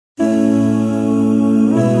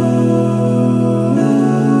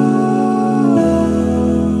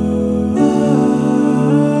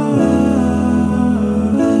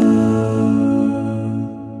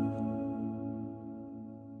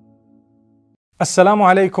Assalamu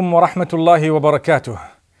alaikum wa rahmatullahi wa barakatuh.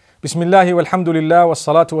 Bismillahi walhamdulillah wa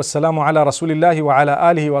salatu wa salamu ala rasulillahi wa ala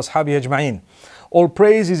alihi wa ashabihi ajma'in. All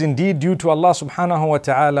praise is indeed due to Allah subhanahu wa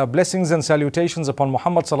ta'ala. Blessings and salutations upon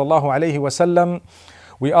Muhammad sallallahu alayhi wa sallam.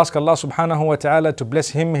 We ask Allah subhanahu wa ta'ala to bless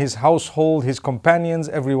him, his household, his companions,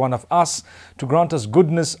 every one of us, to grant us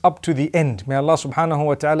goodness up to the end. May Allah subhanahu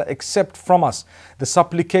wa ta'ala accept from us the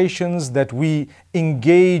supplications that we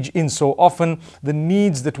engage in so often. The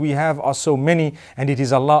needs that we have are so many, and it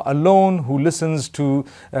is Allah alone who listens to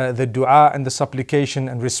the dua and the supplication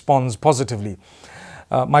and responds positively.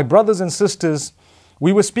 My brothers and sisters,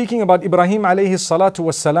 we were speaking about Ibrahim alayhi salatu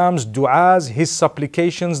wassalam's du'as, his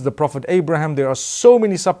supplications, the Prophet Abraham. There are so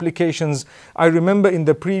many supplications. I remember in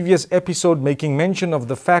the previous episode making mention of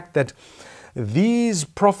the fact that these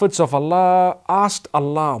prophets of Allah asked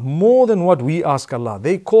Allah more than what we ask Allah.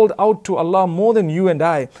 They called out to Allah more than you and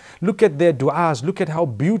I. Look at their du'as. Look at how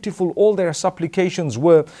beautiful all their supplications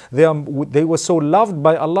were. They were so loved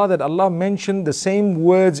by Allah that Allah mentioned the same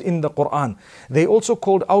words in the Quran. They also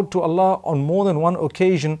called out to Allah on more than one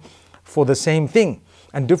occasion for the same thing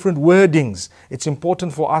and different wordings. It's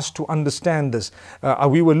important for us to understand this.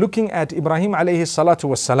 We were looking at Ibrahim alayhi salatu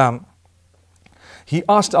wassalam. He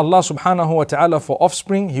asked Allah subhanahu wa ta'ala for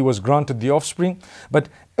offspring. He was granted the offspring. But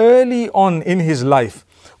early on in his life,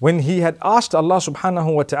 when he had asked Allah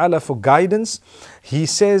subhanahu wa ta'ala for guidance, he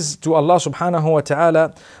says to Allah subhanahu wa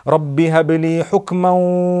ta'ala, Rabbi habli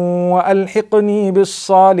hukman wa alhiqni bis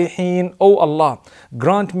salihin. Oh Allah,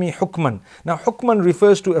 grant me hukman. Now hukman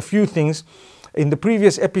refers to a few things. In the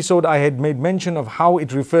previous episode, I had made mention of how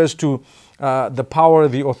it refers to the power,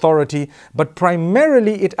 the authority, but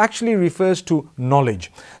primarily it actually refers to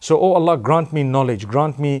knowledge. So, oh Allah, grant me knowledge,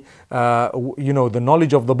 grant me, the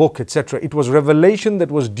knowledge of the book, etc. It was revelation that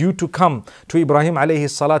was due to come to Ibrahim alayhi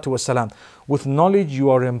salatu wasalam. With knowledge, you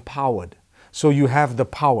are empowered. So you have the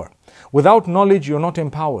power. Without knowledge, you're not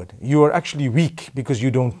empowered. You are actually weak because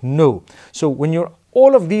you don't know. So when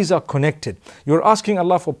all of these are connected. You're asking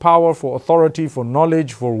Allah for power, for authority, for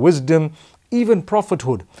knowledge, for wisdom, even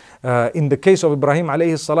prophethood. In the case of Ibrahim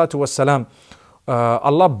alayhi salatu wassalam,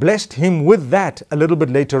 Allah blessed him with that a little bit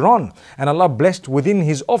later on. And Allah blessed within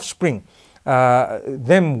his offspring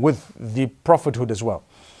them with the prophethood as well.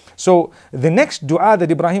 So the next dua that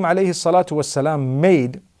Ibrahim alayhi salatu wassalam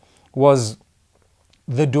made was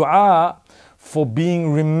the dua for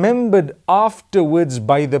being remembered afterwards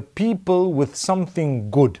by the people with something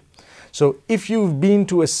good. So if you've been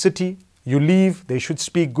to a city, you leave, they should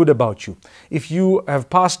speak good about you. If you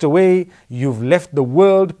have passed away, you've left the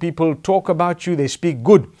world, people talk about you, they speak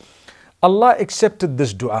good. Allah accepted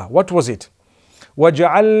this dua. What was it?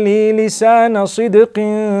 وَجَعَلْ لِي لِسَانَ صِدْقٍ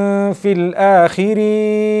فِي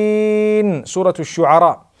الْآخِرِينَ Surah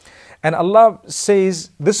Al-Shu'ara. And Allah says,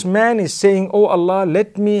 this man is saying, oh Allah,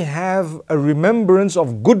 let me have a remembrance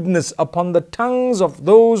of goodness upon the tongues of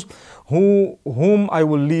those whom I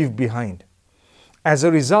will leave behind. As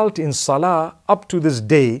a result, in salah, up to this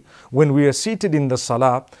day, when we are seated in the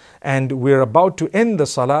salah and we're about to end the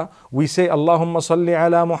salah, we say, Allahumma salli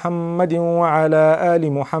ala Muhammadin wa ala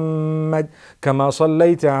ali Muhammad, kama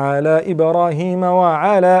sallayta ala Ibrahim wa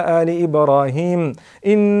ala ali Ibrahim,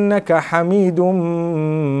 innaka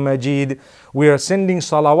hamidun majid. We are sending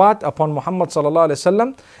salawat upon Muhammad sallallahu alaihi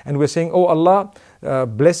wasallam, and we're saying, oh Allah,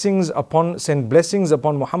 send blessings upon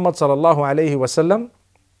Muhammad sallallahu alaihi wasallam,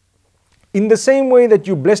 in the same way that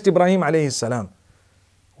you blessed Ibrahim alayhi salam.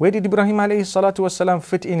 Where did Ibrahim alayhi salatu wasalam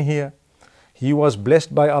fit in here? He was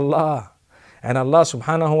blessed by Allah. And Allah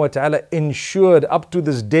subhanahu wa ta'ala ensured up to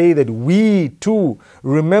this day that we too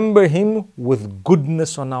remember him with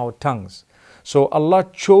goodness on our tongues. So Allah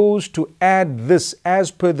chose to add this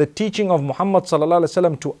as per the teaching of Muhammad sallallahu alaihi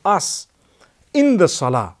wasallam to us in the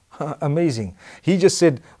salah. Amazing. He just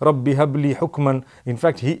said, Rabbi habli hukman. In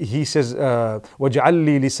fact, he says, وَجَعَلْ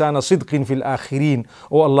لِي لِسَانَ صِدْقٍ فِي الْآخِرِينَ.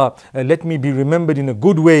 Oh Allah, let me be remembered in a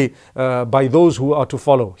good way by those who are to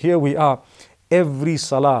follow. Here we are. Every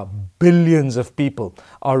salah, billions of people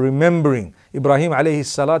are remembering Ibrahim alayhi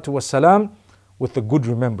salatu wasalam with a good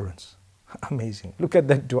remembrance. Amazing. Look at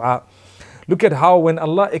that dua. Look at how when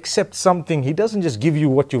Allah accepts something, He doesn't just give you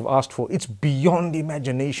what you've asked for. It's beyond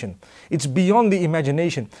imagination. It's beyond the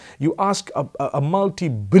imagination. You ask a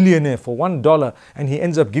multi-billionaire for $1 and he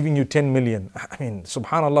ends up giving you 10 million. I mean,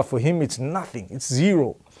 subhanAllah, for him it's nothing. It's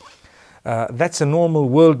zero. That's a normal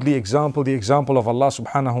worldly example. The example of Allah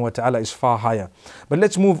subhanahu wa ta'ala is far higher. But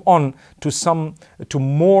let's move on to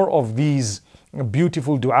more of these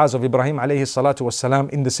beautiful du'as of Ibrahim alayhi salatu wasalam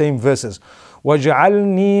in the same verses.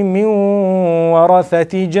 وَاجْعَلْنِي مِنْ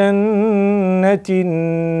وَرَثَةِ جَنَّةِ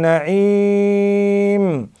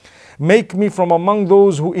النَّعِيمِ Make me from among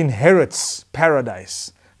those who inherits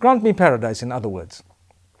paradise. Grant me paradise, in other words.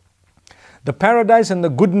 The paradise and the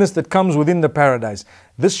goodness that comes within the paradise.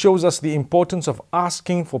 This shows us the importance of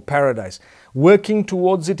asking for paradise. Working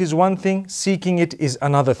towards it is one thing, seeking it is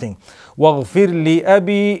another thing. وَاغْفِرْ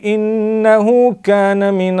لِأَبِي إِنَّهُ كَانَ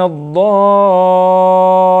مِنَ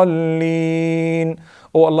الضَّالِّينَ.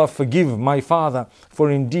 Oh Allah, forgive my father, for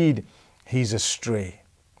indeed he's astray.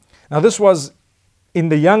 Now this was in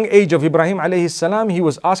the young age of Ibrahim alayhi salam. He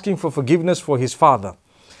was asking for forgiveness for his father.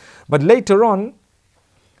 But later on,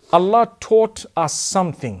 Allah taught us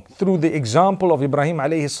something through the example of Ibrahim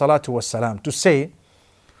alayhi salatu wasalam, to say,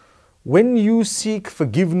 when you seek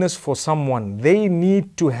forgiveness for someone, they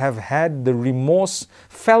need to have had the remorse,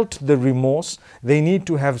 felt the remorse, they need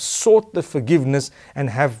to have sought the forgiveness and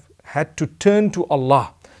have had to turn to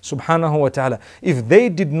Allah subhanahu wa ta'ala. If they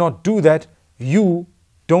did not do that, you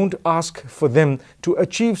don't ask for them to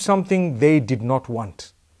achieve something they did not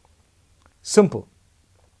want. Simple.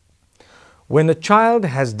 When a child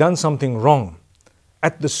has done something wrong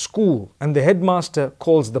at the school and the headmaster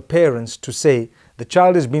calls the parents to say, the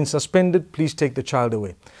child has been suspended, please take the child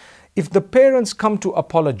away. If the parents come to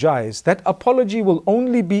apologize, that apology will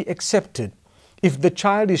only be accepted if the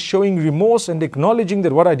child is showing remorse and acknowledging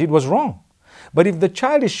that what I did was wrong. But if the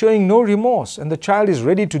child is showing no remorse and the child is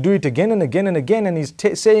ready to do it again and again and again, and is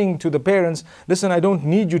saying to the parents, listen, I don't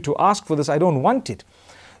need you to ask for this, I don't want it.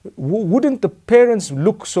 Wouldn't the parents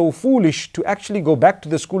look so foolish to actually go back to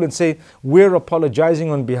the school and say, we're apologizing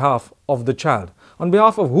on behalf of the child? On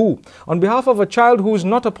behalf of who? On behalf of a child who is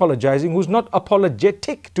not apologizing, who's not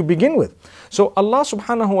apologetic to begin with. So Allah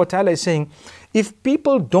subhanahu wa ta'ala is saying, if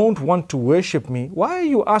people don't want to worship me, why are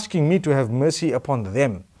you asking me to have mercy upon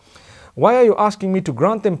them? Why are you asking me to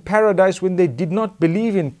grant them paradise when they did not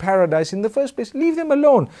believe in paradise in the first place? Leave them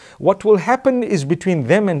alone. What will happen is between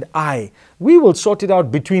them and I. We will sort it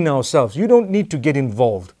out between ourselves. You don't need to get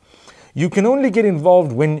involved. You can only get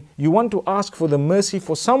involved when you want to ask for the mercy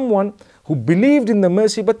for someone who believed in the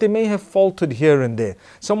mercy, but they may have faltered here and there.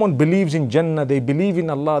 Someone believes in Jannah, they believe in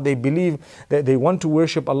Allah, they believe that they want to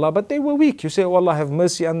worship Allah, but they were weak. You say, oh Allah, have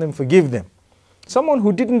mercy on them, forgive them. Someone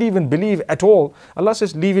who didn't even believe at all, Allah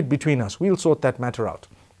says, leave it between us. We'll sort that matter out.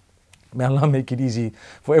 May Allah make it easy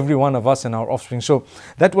for every one of us and our offspring. So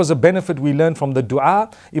that was a benefit we learned from the dua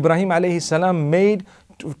Ibrahim alayhi salam made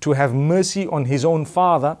to have mercy on his own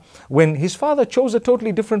father when his father chose a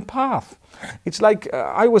totally different path. It's like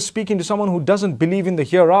I was speaking to someone who doesn't believe in the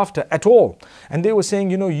hereafter at all. And they were saying,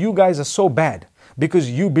 you know, you guys are so bad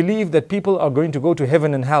because you believe that people are going to go to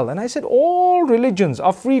heaven and hell. And I said, all religions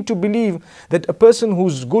are free to believe that a person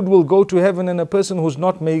who's good will go to heaven and a person who's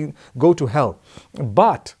not may go to hell.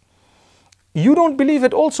 But you don't believe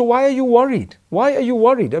it also. Why are you worried? Why are you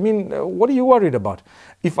worried? I mean, what are you worried about?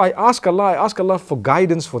 If I ask Allah for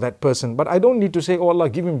guidance for that person. But I don't need to say, oh Allah,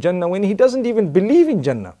 give him Jannah when he doesn't even believe in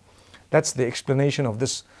Jannah. That's the explanation of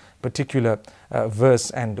this particular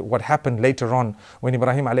verse and what happened later on when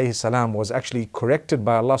Ibrahim alayhi salam was actually corrected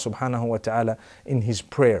by Allah subhanahu wa ta'ala in his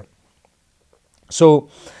prayer. So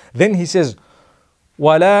then he says,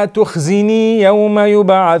 وَلَا تُخْزِنِي يَوْمَ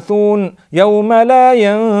يُبْعَثُونَ يَوْمَ لَا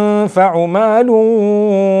يَنْفَعُ مَالٌ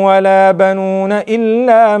وَلَا بَنُونَ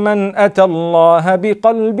إِلَّا مَنْ أَتَى اللَّهَ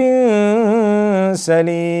بِقَلْبٍ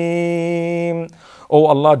سَلِيمٍ. Oh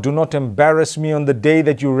Allah, do not embarrass me on the day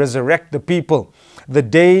that you resurrect the people, the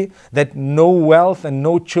day that no wealth and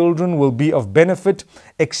no children will be of benefit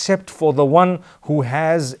except for the one who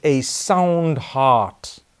has a sound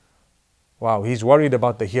heart. Wow, he's worried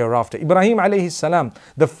about the hereafter. Ibrahim alayhi salam,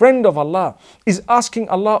 the friend of Allah, is asking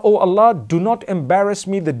Allah, oh Allah, do not embarrass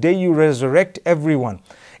me the day you resurrect everyone.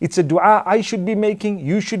 It's a dua I should be making,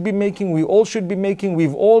 you should be making, we all should be making.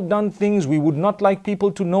 We've all done things we would not like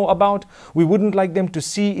people to know about. We wouldn't like them to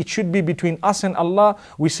see. It should be between us and Allah.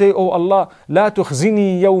 We say, oh Allah, لا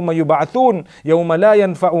تخزني يوم يبعثون يوم لا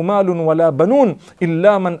ينفع مال ولا بنون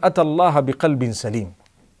إلا من أتى الله بقلب سليم.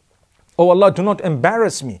 Oh Allah, do not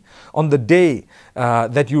embarrass me on the day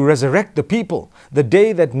that you resurrect the people, the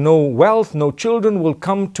day that no wealth, no children will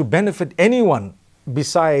come to benefit anyone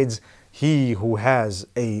besides he who has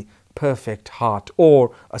a perfect heart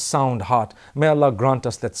or a sound heart. May Allah grant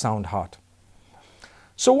us that sound heart.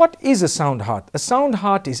 So what is a sound heart? A sound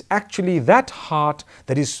heart is actually that heart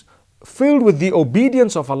that is filled with the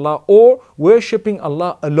obedience of Allah or worshipping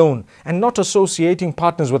Allah alone and not associating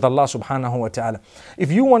partners with Allah subhanahu wa ta'ala.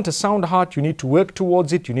 If you want a sound heart, you need to work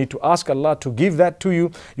towards it. You need to ask Allah to give that to you.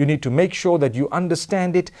 You need to make sure that you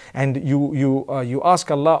understand it, and you ask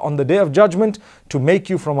Allah on the Day of Judgment to make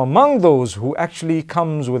you from among those who actually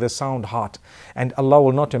comes with a sound heart. And Allah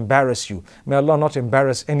will not embarrass you. May Allah not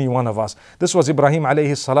embarrass any one of us. This was Ibrahim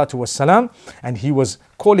alayhi salatu wassalam, and he was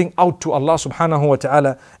calling out to Allah subhanahu wa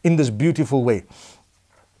ta'ala in this beautiful way.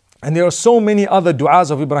 And there are so many other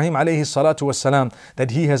du'as of Ibrahim alayhi salatu wassalam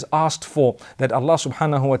that he has asked for, that Allah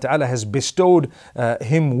subhanahu wa ta'ala has bestowed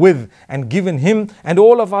him with and given him. And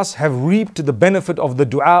all of us have reaped the benefit of the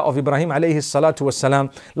du'a of Ibrahim alayhi salatu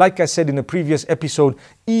wassalam. Like I said in a previous episode,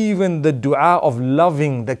 even the du'a of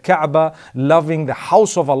loving the Kaaba, loving the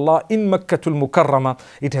house of Allah in Makkatul Mukarramah,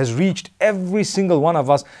 it has reached every single one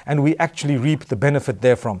of us, and we actually reap the benefit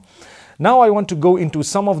therefrom. Now I want to go into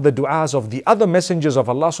some of the du'as of the other messengers of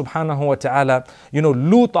Allah subhanahu wa ta'ala. You know,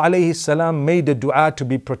 Lut alayhi salam made a du'a to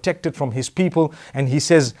be protected from his people, and he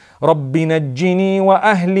says, رَبِّ نَجِّنِي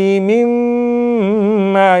وَأَهْلِي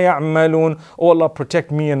مِمَّا يَعْمَلُونَ. Oh Allah,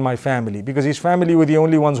 protect me and my family, because his family were the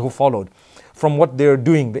only ones who followed from what they're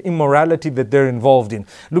doing, the immorality that they're involved in.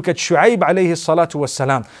 Look at Shu'aib alayhi salatu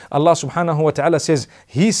wassalam. Allah subhanahu wa ta'ala says,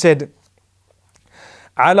 he said,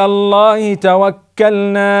 على الله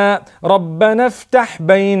توكلنا ربنا افتح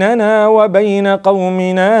بيننا وبين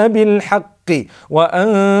قومنا بالحق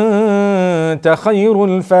وأنت خير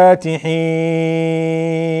الفاتحين.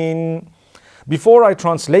 Before I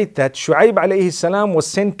translate that, Shu'aib alayhi salam was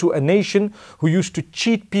sent to a nation who used to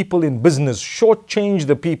cheat people in business, shortchange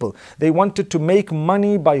the people. They wanted to make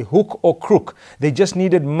money by hook or crook. They just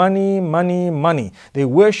needed money, money, money. They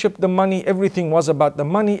worshipped the money. Everything was about the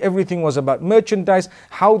money. Everything was about merchandise.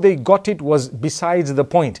 How they got it was besides the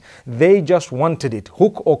point. They just wanted it,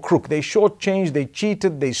 hook or crook. They shortchanged, they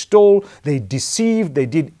cheated, they stole, they deceived, they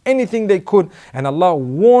did anything they could. And Allah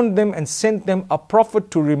warned them and sent them a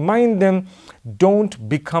prophet to remind them, don't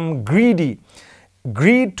become greedy.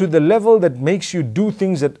 Greed to the level that makes you do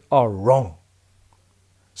things that are wrong.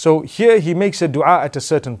 So here he makes a dua at a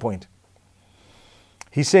certain point.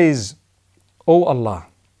 He says, O Allah,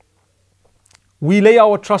 we lay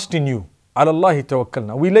our trust in you. Alallahi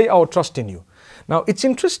tawakkalna. We lay our trust in you. Now it's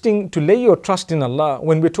interesting to lay your trust in Allah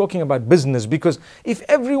when we're talking about business, because if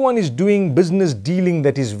everyone is doing business dealing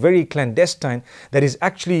that is very clandestine, that is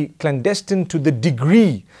actually clandestine to the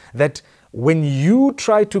degree that when you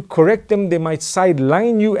try to correct them, they might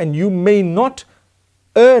sideline you and you may not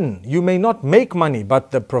earn, you may not make money,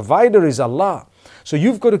 but the provider is Allah. So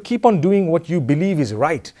you've got to keep on doing what you believe is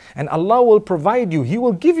right, and Allah will provide you. He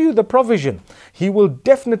will give you the provision. He will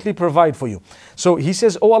definitely provide for you. So he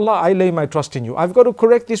says, oh Allah, I lay my trust in you. I've got to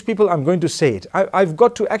correct these people. I'm going to say it. I've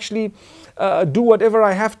got to actually do whatever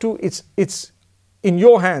I have to. It's in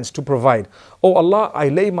your hands to provide. Oh Allah, I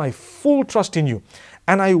lay my full trust in you.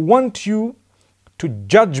 And I want you to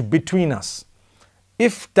judge between us.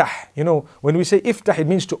 Iftah, you know, when we say iftah, it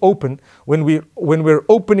means to open. When we're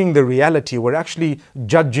opening the reality, we're actually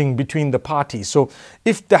judging between the parties. So,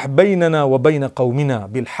 iftah baynana wa bayna qawmina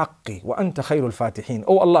bil haqqi wa anta khayrul fatihin.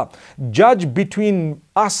 Oh Allah, judge between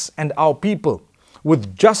us and our people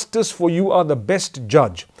with justice, for you are the best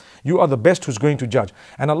judge. You are the best who's going to judge.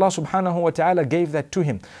 And Allah subhanahu wa ta'ala gave that to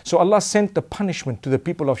him. So Allah sent the punishment to the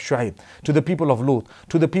people of Shu'aib, to the people of Lut,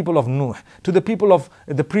 to the people of Nuh, to the people of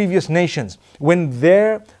the previous nations, when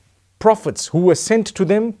their prophets who were sent to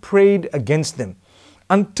them prayed against them.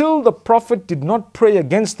 Until the prophet did not pray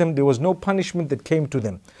against them, there was no punishment that came to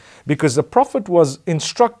them, because the prophet was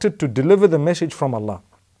instructed to deliver the message from Allah.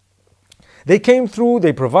 They came through,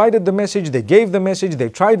 they provided the message, they gave the message, they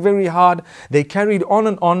tried very hard, they carried on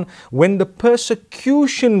and on. When the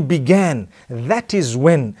persecution began, that is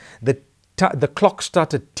when the clock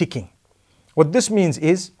started ticking. What this means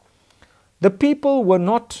is, the people were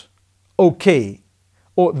not okay,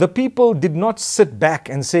 or the people did not sit back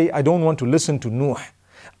and say, I don't want to listen to Nuh,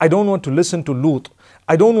 I don't want to listen to Lut,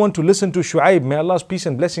 I don't want to listen to Shu'aib, may Allah's peace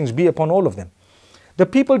and blessings be upon all of them. The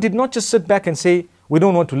people did not just sit back and say, we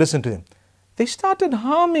don't want to listen to them. They started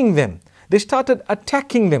harming them. They started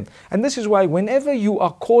attacking them. And this is why whenever you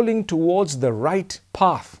are calling towards the right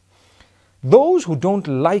path, those who don't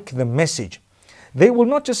like the message, they will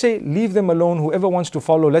not just say, leave them alone, whoever wants to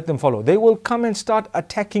follow, let them follow. They will come and start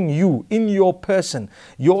attacking you in your person,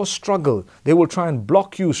 your struggle. They will try and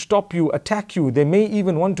block you, stop you, attack you. They may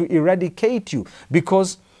even want to eradicate you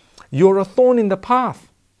because you're a thorn in the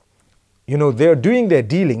path. You know, they're doing their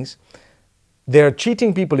dealings. They're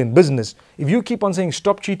cheating people in business. If you keep on saying,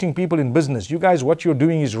 stop cheating people in business, you guys, what you're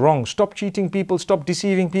doing is wrong. Stop cheating people, stop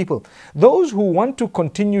deceiving people. Those who want to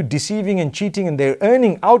continue deceiving and cheating and they're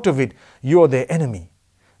earning out of it, you're their enemy.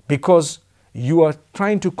 Because you are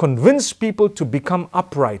trying to convince people to become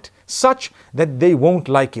upright, such that they won't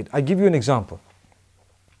like it. I give you an example.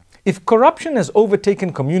 If corruption has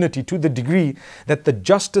overtaken community to the degree that the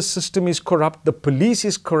justice system is corrupt, the police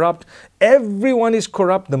is corrupt, everyone is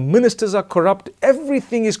corrupt, the ministers are corrupt,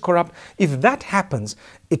 everything is corrupt. If that happens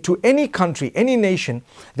to any country, any nation,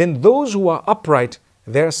 then those who are upright,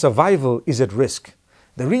 their survival is at risk.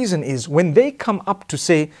 The reason is when they come up to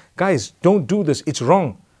say, guys, don't do this, it's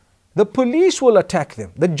wrong. The police will attack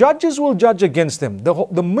them. The judges will judge against them.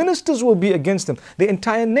 The ministers will be against them. The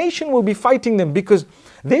entire nation will be fighting them because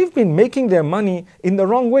they've been making their money in the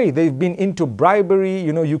wrong way. They've been into bribery.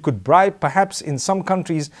 You know, you could bribe perhaps in some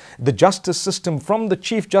countries the justice system from the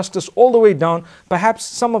chief justice all the way down.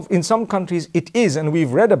 Perhaps in some countries it is, and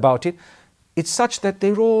we've read about it. It's such that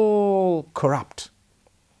they're all corrupt.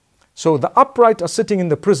 So the upright are sitting in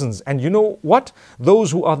the prisons, and you know what? Those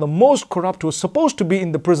who are the most corrupt, who are supposed to be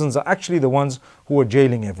in the prisons, are actually the ones who are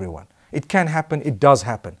jailing everyone. It can happen, it does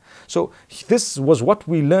happen. So this was what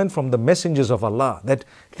we learned from the messengers of Allah, that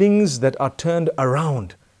things that are turned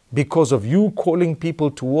around because of you calling people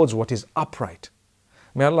towards what is upright.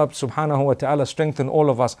 May Allah subhanahu wa ta'ala strengthen all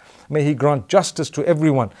of us. May He grant justice to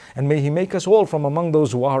everyone, and may He make us all from among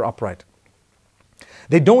those who are upright.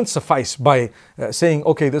 They don't suffice by saying,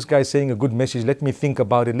 okay, this guy's saying a good message, let me think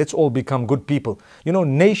about it, let's all become good people. You know,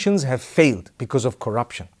 nations have failed because of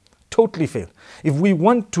corruption. Totally failed. If we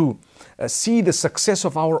want to see the success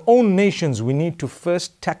of our own nations, we need to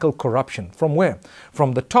first tackle corruption. From where?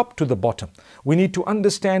 From the top to the bottom. We need to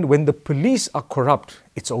understand when the police are corrupt,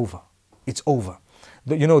 it's over. It's over.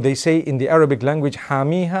 You know, they say in the Arabic language,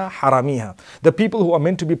 hamiha haramiha. The people who are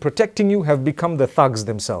meant to be protecting you have become the thugs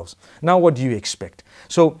themselves. Now what do you expect?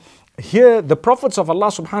 So here the prophets of Allah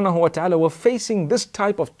subhanahu wa ta'ala were facing this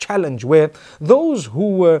type of challenge where those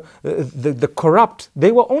who were the corrupt,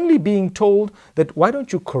 they were only being told that why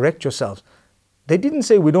don't you correct yourselves? They didn't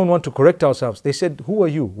say we don't want to correct ourselves. They said, who are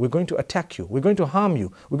you? We're going to attack you. We're going to harm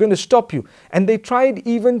you. We're going to stop you. And they tried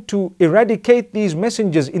even to eradicate these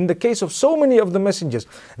messengers in the case of so many of the messengers.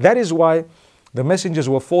 That is why the messengers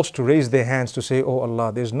were forced to raise their hands to say, oh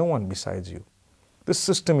Allah, there's no one besides you. This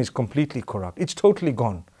system is completely corrupt. It's totally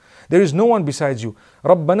gone. There is no one besides you.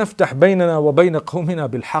 رَبَّنَا افْتَحْ بَيْنَنَا وَبَيْنَ قَوْمِنَا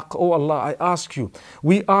بِالْحَقِّ. Oh Allah, I ask you,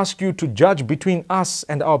 we ask you to judge between us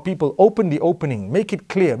and our people. Open the opening, make it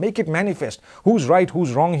clear, make it manifest. Who's right,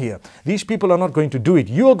 who's wrong here? These people are not going to do it.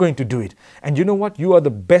 You are going to do it. And you know what? You are the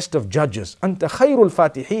best of judges. أَنْتَ خَيْرُ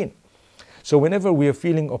الْفَاتِحِينَ. So whenever we are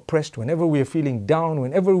feeling oppressed, whenever we are feeling down,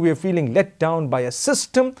 whenever we are feeling let down by a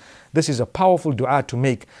system, this is a powerful dua to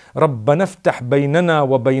make. رَبَّنَا افْتَحْ بَيْنَنَا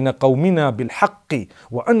وَبَيْنَ قَوْمِنَا بِالْحَقِّ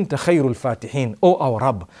وَأَنْتَ خَيْرُ الْفَاتِحِينَ. O our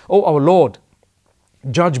Rabb, O our Lord,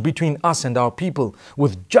 judge between us and our people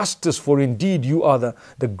with justice, for indeed you are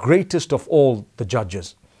the greatest of all the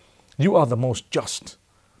judges. You are the most just.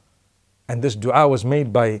 And this dua was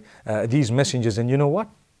made by these messengers, and you know what?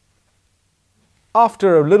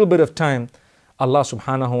 After a little bit of time, Allah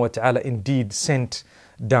subhanahu wa ta'ala indeed sent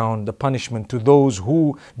down the punishment to those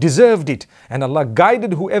who deserved it. And Allah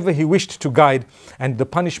guided whoever He wished to guide. And the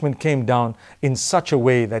punishment came down in such a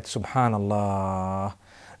way that, subhanallah,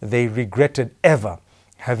 they regretted ever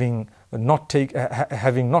having not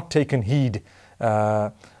taken heed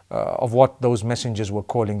of what those messengers were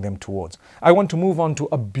calling them towards. I want to move on to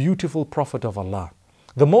a beautiful prophet of Allah.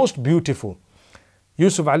 The most beautiful,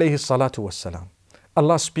 Yusuf alayhi salatu wassalam.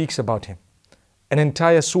 Allah speaks about him. An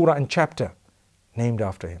entire surah and chapter named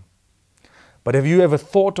after him. But have you ever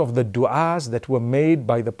thought of the du'as that were made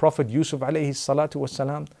by the Prophet Yusuf alayhi salatu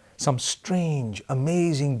wasalam? Some strange,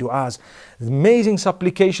 amazing du'as, amazing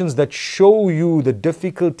supplications that show you the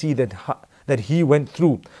difficulty that he went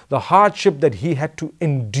through, the hardship that he had to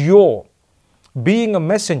endure, being a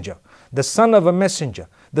messenger, the son of a messenger,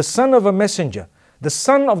 the son of a messenger, the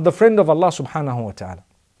son of the friend of Allah subhanahu wa ta'ala.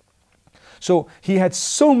 So he had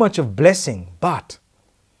so much of blessing, but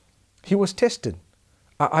he was tested.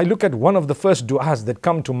 I look at one of the first du'as that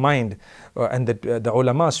come to mind and that the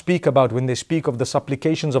ulama speak about when they speak of the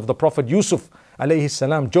supplications of the Prophet Yusuf alayhi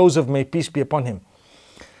salam, Joseph, may peace be upon him.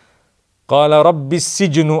 قال رب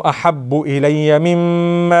السجن أحب إلي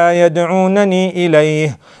مما يدعونني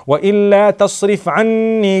إليه وإلا تصرف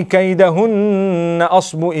عني كيدهن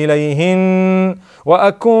أصب إليهن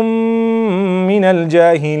وأكن من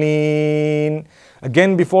الجاهلين.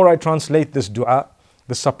 Again, before I translate this dua,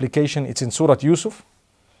 the supplication, it's in Surah Yusuf.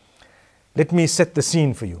 Let me set the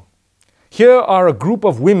scene for you. Here are a group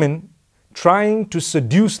of women trying to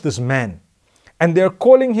seduce this man, and they're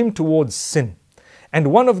calling him towards sin. And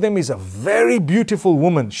one of them is a very beautiful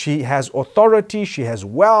woman. She has authority, she has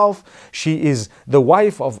wealth, she is the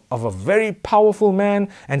wife of a very powerful man,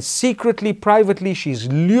 and secretly, privately, she's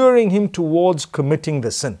luring him towards committing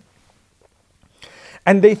the sin.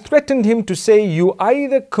 And they threatened him to say, you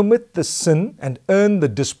either commit the sin and earn the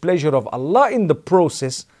displeasure of Allah in the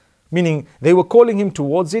process, meaning they were calling him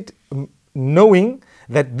towards it, knowing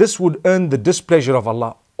that this would earn the displeasure of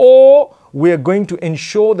Allah, or we are going to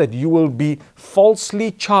ensure that you will be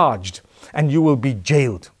falsely charged and you will be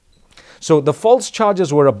jailed. So the false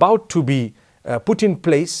charges were about to be put in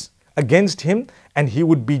place against him, and he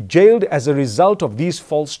would be jailed as a result of these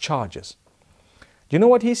false charges. Do you know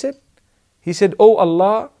what he said? He said, "Oh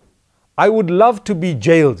Allah, I would love to be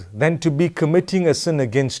jailed than to be committing a sin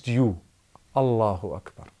against you." Allahu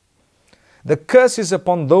Akbar. The curse is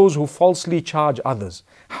upon those who falsely charge others.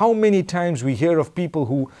 How many times we hear of people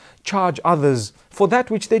who charge others for that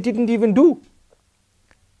which they didn't even do.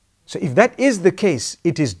 So if that is the case,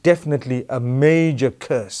 it is definitely a major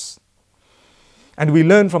curse. And we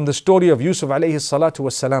learn from the story of Yusuf alayhi salatu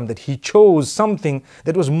wasalam that he chose something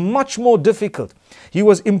that was much more difficult. He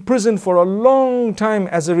was imprisoned for a long time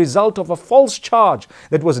as a result of a false charge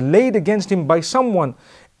that was laid against him by someone.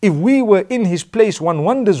 If we were in his place, one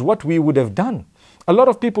wonders what we would have done. A lot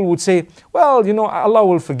of people would say, well, you know, Allah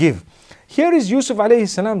will forgive. Here is Yusuf alayhi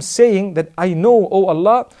salam saying that I know, oh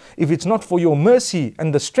Allah, if it's not for your mercy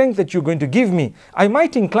and the strength that you're going to give me, I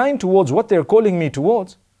might incline towards what they're calling me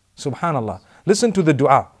towards. Subhanallah. Listen to the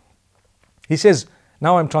dua. He says,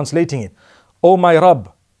 now I'm translating it. Oh my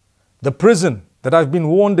Rabb, the prison that I've been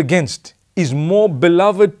warned against is more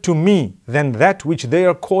beloved to me than that which they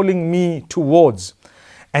are calling me towards.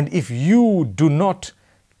 And if you do not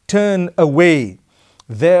turn away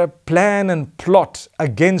their plan and plot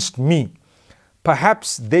against me,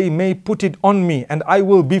 perhaps they may put it on me and I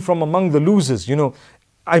will be from among the losers. You know,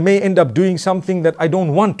 I may end up doing something that I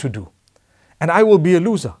don't want to do, and I will be a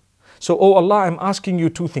loser. So, oh Allah, I'm asking you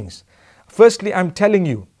two things. Firstly, I'm telling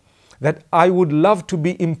you that I would love to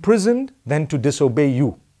be imprisoned than to disobey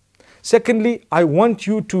you. Secondly, I want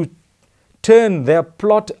you to turn their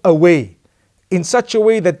plot away in such a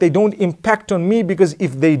way that they don't impact on me, because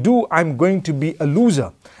if they do, I'm going to be a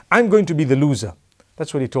loser. I'm going to be the loser.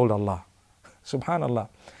 That's what he told Allah. Subhanallah.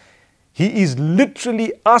 He is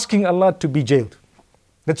literally asking Allah to be jailed.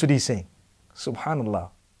 That's what he's saying. Subhanallah.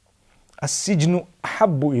 As-sijnu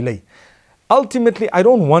ahabbu ilay. Ultimately, I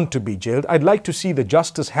don't want to be jailed. I'd like to see the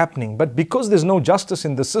justice happening. But because there's no justice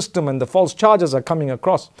in the system and the false charges are coming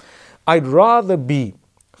across, I'd rather be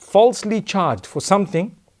falsely charged for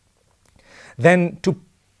something than to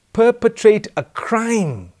perpetrate a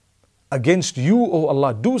crime against you, oh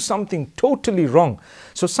Allah. Do something totally wrong.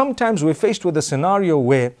 So sometimes we're faced with a scenario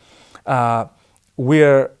where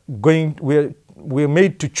we're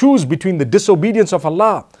made to choose between the disobedience of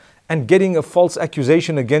Allah and getting a false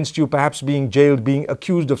accusation against you, perhaps being jailed, being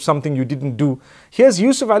accused of something you didn't do. Here's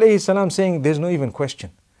Yusuf alayhi salam saying, there's no even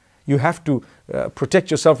question. You have to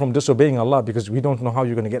protect yourself from disobeying Allah, because we don't know how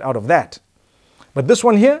you're going to get out of that. But this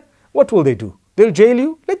one here, what will they do? They'll jail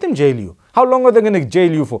you? Let them jail you. How long are they going to jail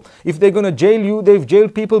you for? If they're going to jail you, they've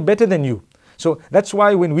jailed people better than you. So that's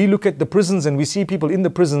why when we look at the prisons and we see people in the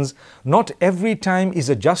prisons, not every time is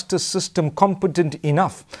a justice system competent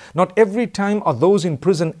enough. Not every time are those in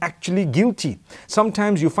prison actually guilty.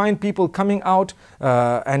 Sometimes you find people coming out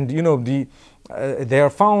and you know they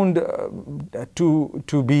are found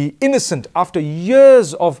to be innocent after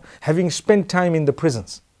years of having spent time in the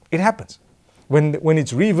prisons. It happens. When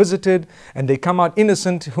it's revisited and they come out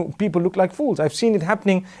innocent, people look like fools. I've seen it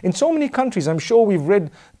happening in so many countries. I'm sure we've read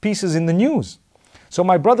pieces in the news. So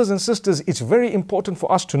my brothers and sisters, it's very important for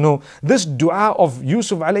us to know this dua of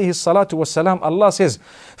Yusuf alayhi salatu wasalam. Allah says,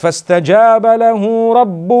 فَاسْتَجَابَ لَهُ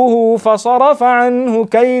رَبُّهُ فَصَرَفَ عَنْهُ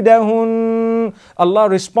كَيْدَهُنْ. Allah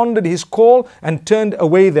responded his call and turned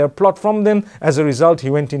away their plot from them. As a result, he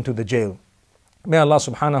went into the jail. May Allah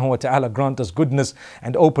subhanahu wa ta'ala grant us goodness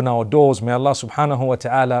and open our doors. May Allah subhanahu wa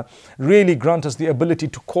ta'ala really grant us the ability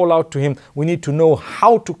to call out to Him. We need to know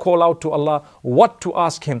how to call out to Allah, what to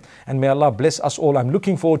ask Him. And may Allah bless us all. I'm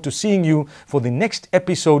looking forward to seeing you for the next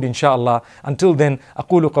episode, inshallah. Until then,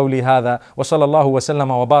 أقول قولي هذا وصلى الله وسلم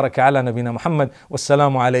وبارك على نبينا محمد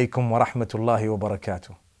والسلام عليكم ورحمة الله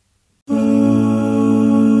وبركاته.